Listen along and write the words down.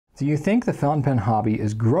Do you think the fountain pen hobby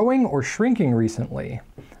is growing or shrinking recently?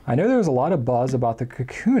 I know there was a lot of buzz about the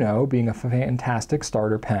Kakuno being a fantastic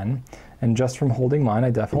starter pen, and just from holding mine,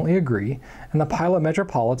 I definitely agree, and the Pilot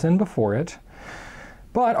Metropolitan before it.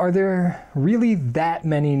 But are there really that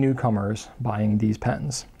many newcomers buying these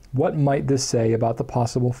pens? What might this say about the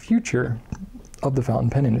possible future of the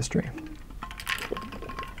fountain pen industry?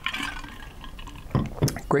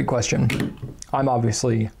 Great question. I'm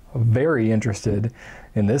obviously very interested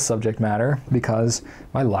in this subject matter because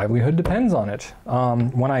my livelihood depends on it.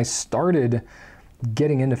 When I started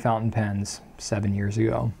getting into fountain pens 7 years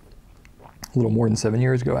ago, a little more than 7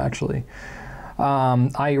 years ago actually,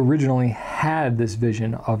 I originally had this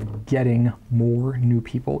vision of getting more new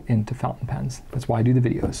people into fountain pens. That's why I do the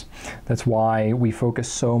videos. That's why we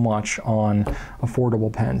focus so much on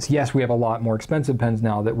affordable pens. Yes, we have a lot more expensive pens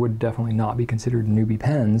now that would definitely not be considered newbie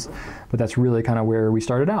pens, but that's really kind of where we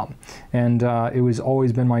started out. And it was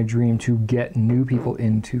always been my dream to get new people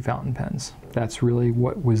into fountain pens. That's really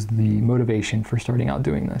what was the motivation for starting out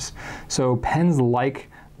doing this. So pens like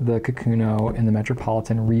the Kakuno and the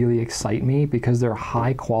Metropolitan really excite me because they're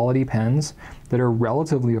high quality pens that are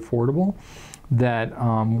relatively affordable that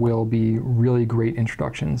will be really great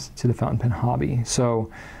introductions to the fountain pen hobby. So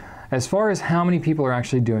as far as how many people are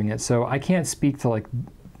actually doing it, so I can't speak to like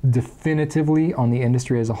definitively on the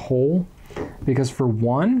industry as a whole because for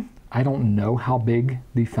one, I don't know how big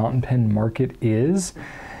the fountain pen market is.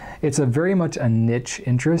 It's a very much a niche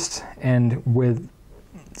interest, and with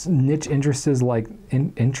niche interests like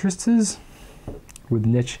with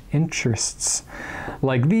niche interests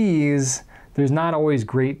like these, there's not always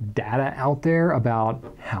great data out there about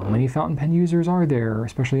how many fountain pen users are there,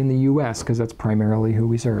 especially in the US, because that's primarily who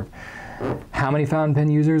we serve. How many fountain pen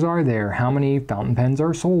users are there? How many fountain pens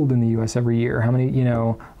are sold in the US every year? How many, you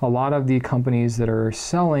know, a lot of the companies that are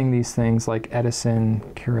selling these things like Edison,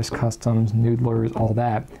 Keras Customs, Noodlers, all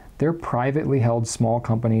that, they're privately held small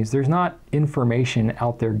companies. There's not information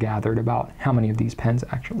out there gathered about how many of these pens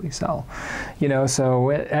actually sell. You know,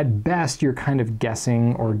 so at best you're kind of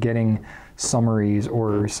guessing or getting summaries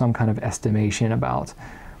or some kind of estimation about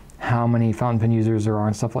how many fountain pen users there are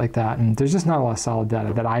and stuff like that. And there's just not a lot of solid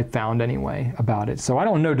data that I found anyway about it. So I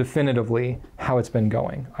don't know definitively how it's been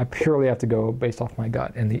going. I purely have to go based off my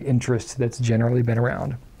gut and the interest that's generally been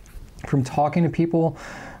around. From talking to people,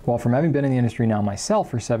 well, from having been in the industry now myself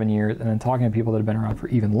for 7 years and then talking to people that have been around for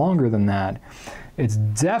even longer than that, it's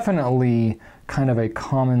definitely kind of a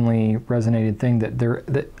commonly resonated thing that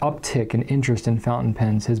the uptick in interest in fountain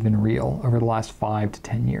pens has been real over the last 5 to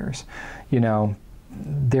 10 years. You know,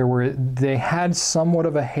 they had somewhat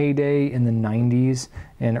of a heyday in the 90s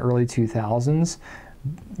and early 2000s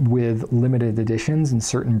with limited editions and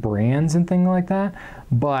certain brands and things like that,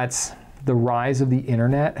 but the rise of the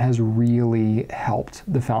internet has really helped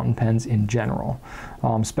the fountain pens in general,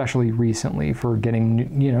 especially recently for getting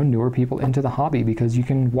newer people into the hobby, because you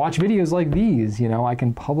can watch videos like these. You know, I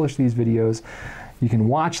can publish these videos, you can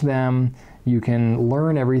watch them, you can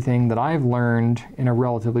learn everything that I've learned in a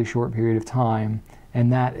relatively short period of time,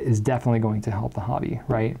 and that is definitely going to help the hobby,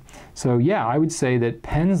 right? So yeah, I would say that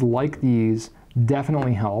pens like these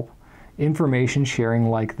definitely help. Information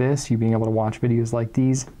sharing like this, you being able to watch videos like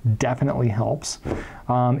these, definitely helps.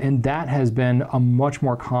 And that has been a much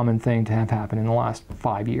more common thing to have happen in the last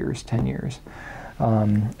 5 years, 10 years.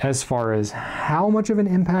 As far as how much of an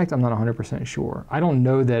impact, I'm not 100% sure. I don't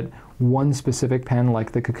know that one specific pen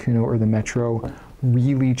like the Kakuno or the Metro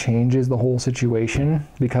really changes the whole situation,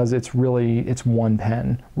 because it's one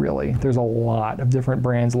pen, really. There's a lot of different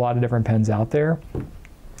brands, a lot of different pens out there.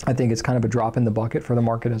 I think it's kind of a drop in the bucket for the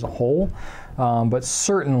market as a whole, but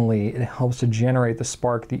certainly it helps to generate the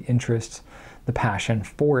spark, the interest, the passion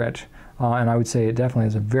for it, and I would say it definitely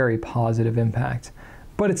has a very positive impact.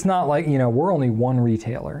 But it's not like, we're only one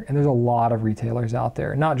retailer, and there's a lot of retailers out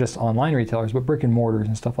there, not just online retailers, but brick and mortars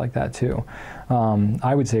and stuff like that too.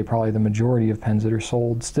 I would say probably the majority of pens that are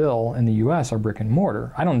sold still in the US are brick and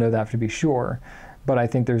mortar. I don't know that to be sure, but I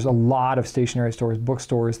think there's a lot of stationery stores,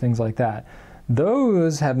 bookstores, things like that.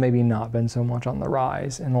 Those have maybe not been so much on the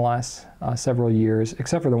rise in the last several years,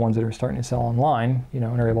 except for the ones that are starting to sell online, and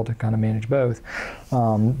are able to kind of manage both.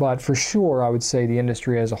 But for sure, I would say the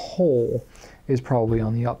industry as a whole is probably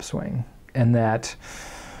on the upswing, and that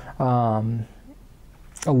a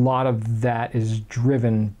lot of that is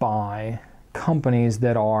driven by companies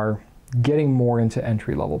that are getting more into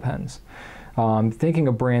entry-level pens. Thinking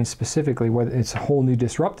of brands specifically, whether it's whole new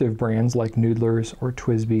disruptive brands like Noodlers or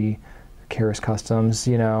TWSBI, Keras Customs,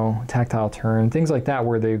 Tactile Turn, things like that,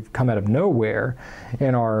 where they've come out of nowhere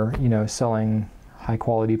and are, selling high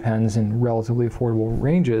quality pens in relatively affordable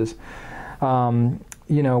ranges.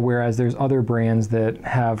 You know, whereas there's other brands that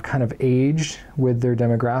have kind of aged with their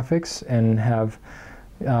demographics and have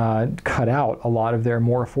cut out a lot of their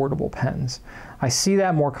more affordable pens. I see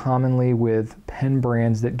that more commonly with pen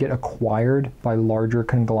brands that get acquired by larger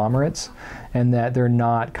conglomerates, and that they're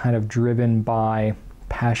not kind of driven by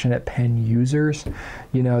passionate pen users.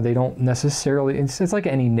 You know, they don't necessarily, it's like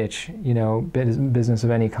any niche, you know, business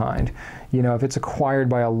of any kind. You know, if it's acquired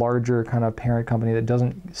by a larger kind of parent company that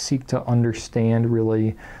doesn't seek to understand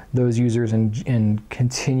really those users and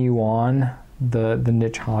continue on the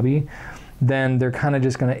niche hobby, then they're kind of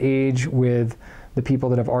just going to age with the people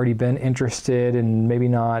that have already been interested and maybe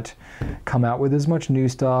not come out with as much new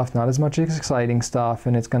stuff, not as much exciting stuff,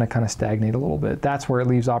 and it's going to kind of stagnate a little bit. That's where it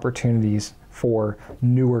leaves opportunities for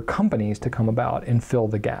newer companies to come about and fill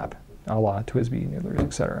the gap, a la TWSBI, Noodlers,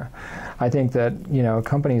 etc. I think that, you know,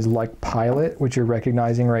 companies like Pilot, which you're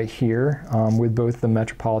recognizing right here with both the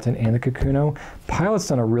Metropolitan and the Kakuno, Pilot's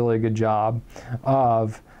done a really good job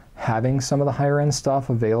of having some of the higher end stuff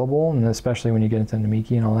available, and especially when you get into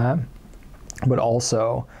Namiki and all that, but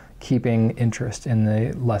also keeping interest in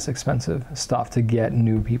the less expensive stuff to get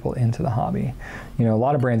new people into the hobby. You know, a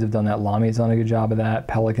lot of brands have done that. Lami's done a good job of that.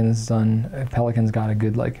 Pelican's got a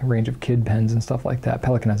good like range of kid pens and stuff like that.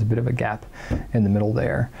 Pelican has a bit of a gap in the middle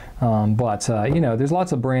there. But you know, there's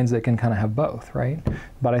lots of brands that can kind of have both, right?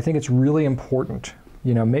 But I think it's really important,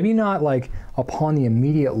 you know, maybe not like upon the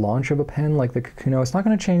immediate launch of a pen like the Kakuno. It's not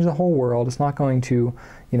going to change the whole world. It's not going to,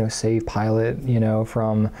 you know, save Pilot, you know,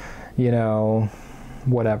 from, you know,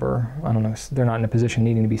 whatever. I don't know. They're not in a position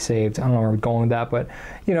needing to be saved. I don't know where we're going with that, but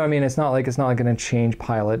you know, I mean, it's not like going to change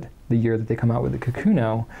Pilot the year that they come out with the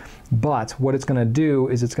Kakuno. But what it's going to do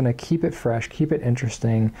is it's going to keep it fresh, keep it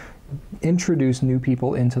interesting, introduce new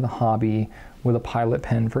people into the hobby with a Pilot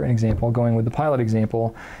pen, for an example, going with the Pilot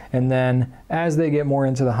example. And then as they get more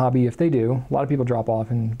into the hobby, if they do, a lot of people drop off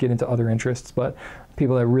and get into other interests, but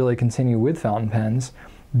people that really continue with fountain pens,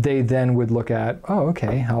 they then would look at, oh,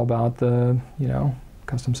 okay, how about the, you know,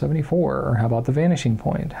 Custom 74, or how about the Vanishing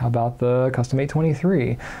Point? How about the Custom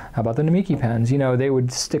 823? How about the Namiki pens? You know, they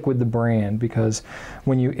would stick with the brand, because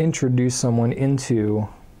when you introduce someone into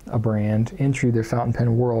a brand, into their fountain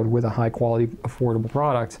pen world with a high quality, affordable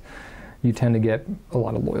product, you tend to get a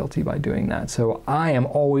lot of loyalty by doing that. So I am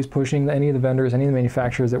always pushing any of the vendors, any of the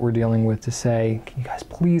manufacturers that we're dealing with to say, can you guys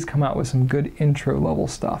please come out with some good intro level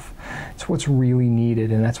stuff? It's what's really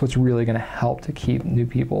needed, and that's what's really gonna help to keep new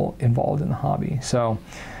people involved in the hobby. So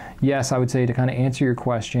yes, I would say, to kind of answer your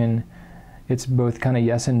question, it's both kind of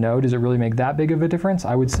yes and no. Does it really make that big of a difference?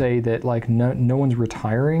 I would say that like no one's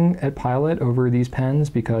retiring at Pilot over these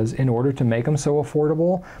pens, because in order to make them so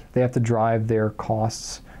affordable, they have to drive their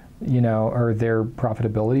costs, you know, or their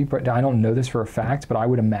profitability. But I don't know this for a fact, but I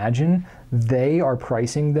would imagine they are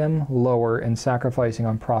pricing them lower and sacrificing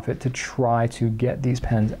on profit to try to get these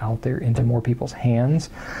pens out there into more people's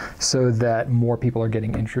hands so that more people are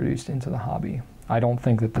getting introduced into the hobby. I don't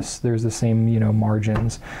think that there's the same, you know,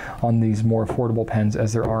 margins on these more affordable pens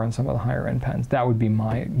as there are on some of the higher end pens. That would be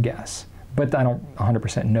my guess. But I don't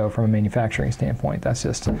 100% know from a manufacturing standpoint. That's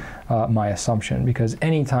just my assumption, because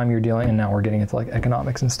anytime you're dealing, and now we're getting into like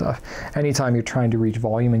economics and stuff, anytime you're trying to reach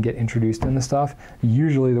volume and get introduced into stuff,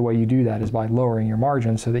 usually the way you do that is by lowering your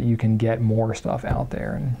margins so that you can get more stuff out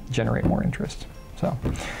there and generate more interest. So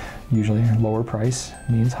usually lower price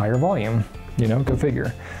means higher volume, you know, go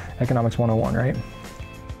figure. Economics 101, right?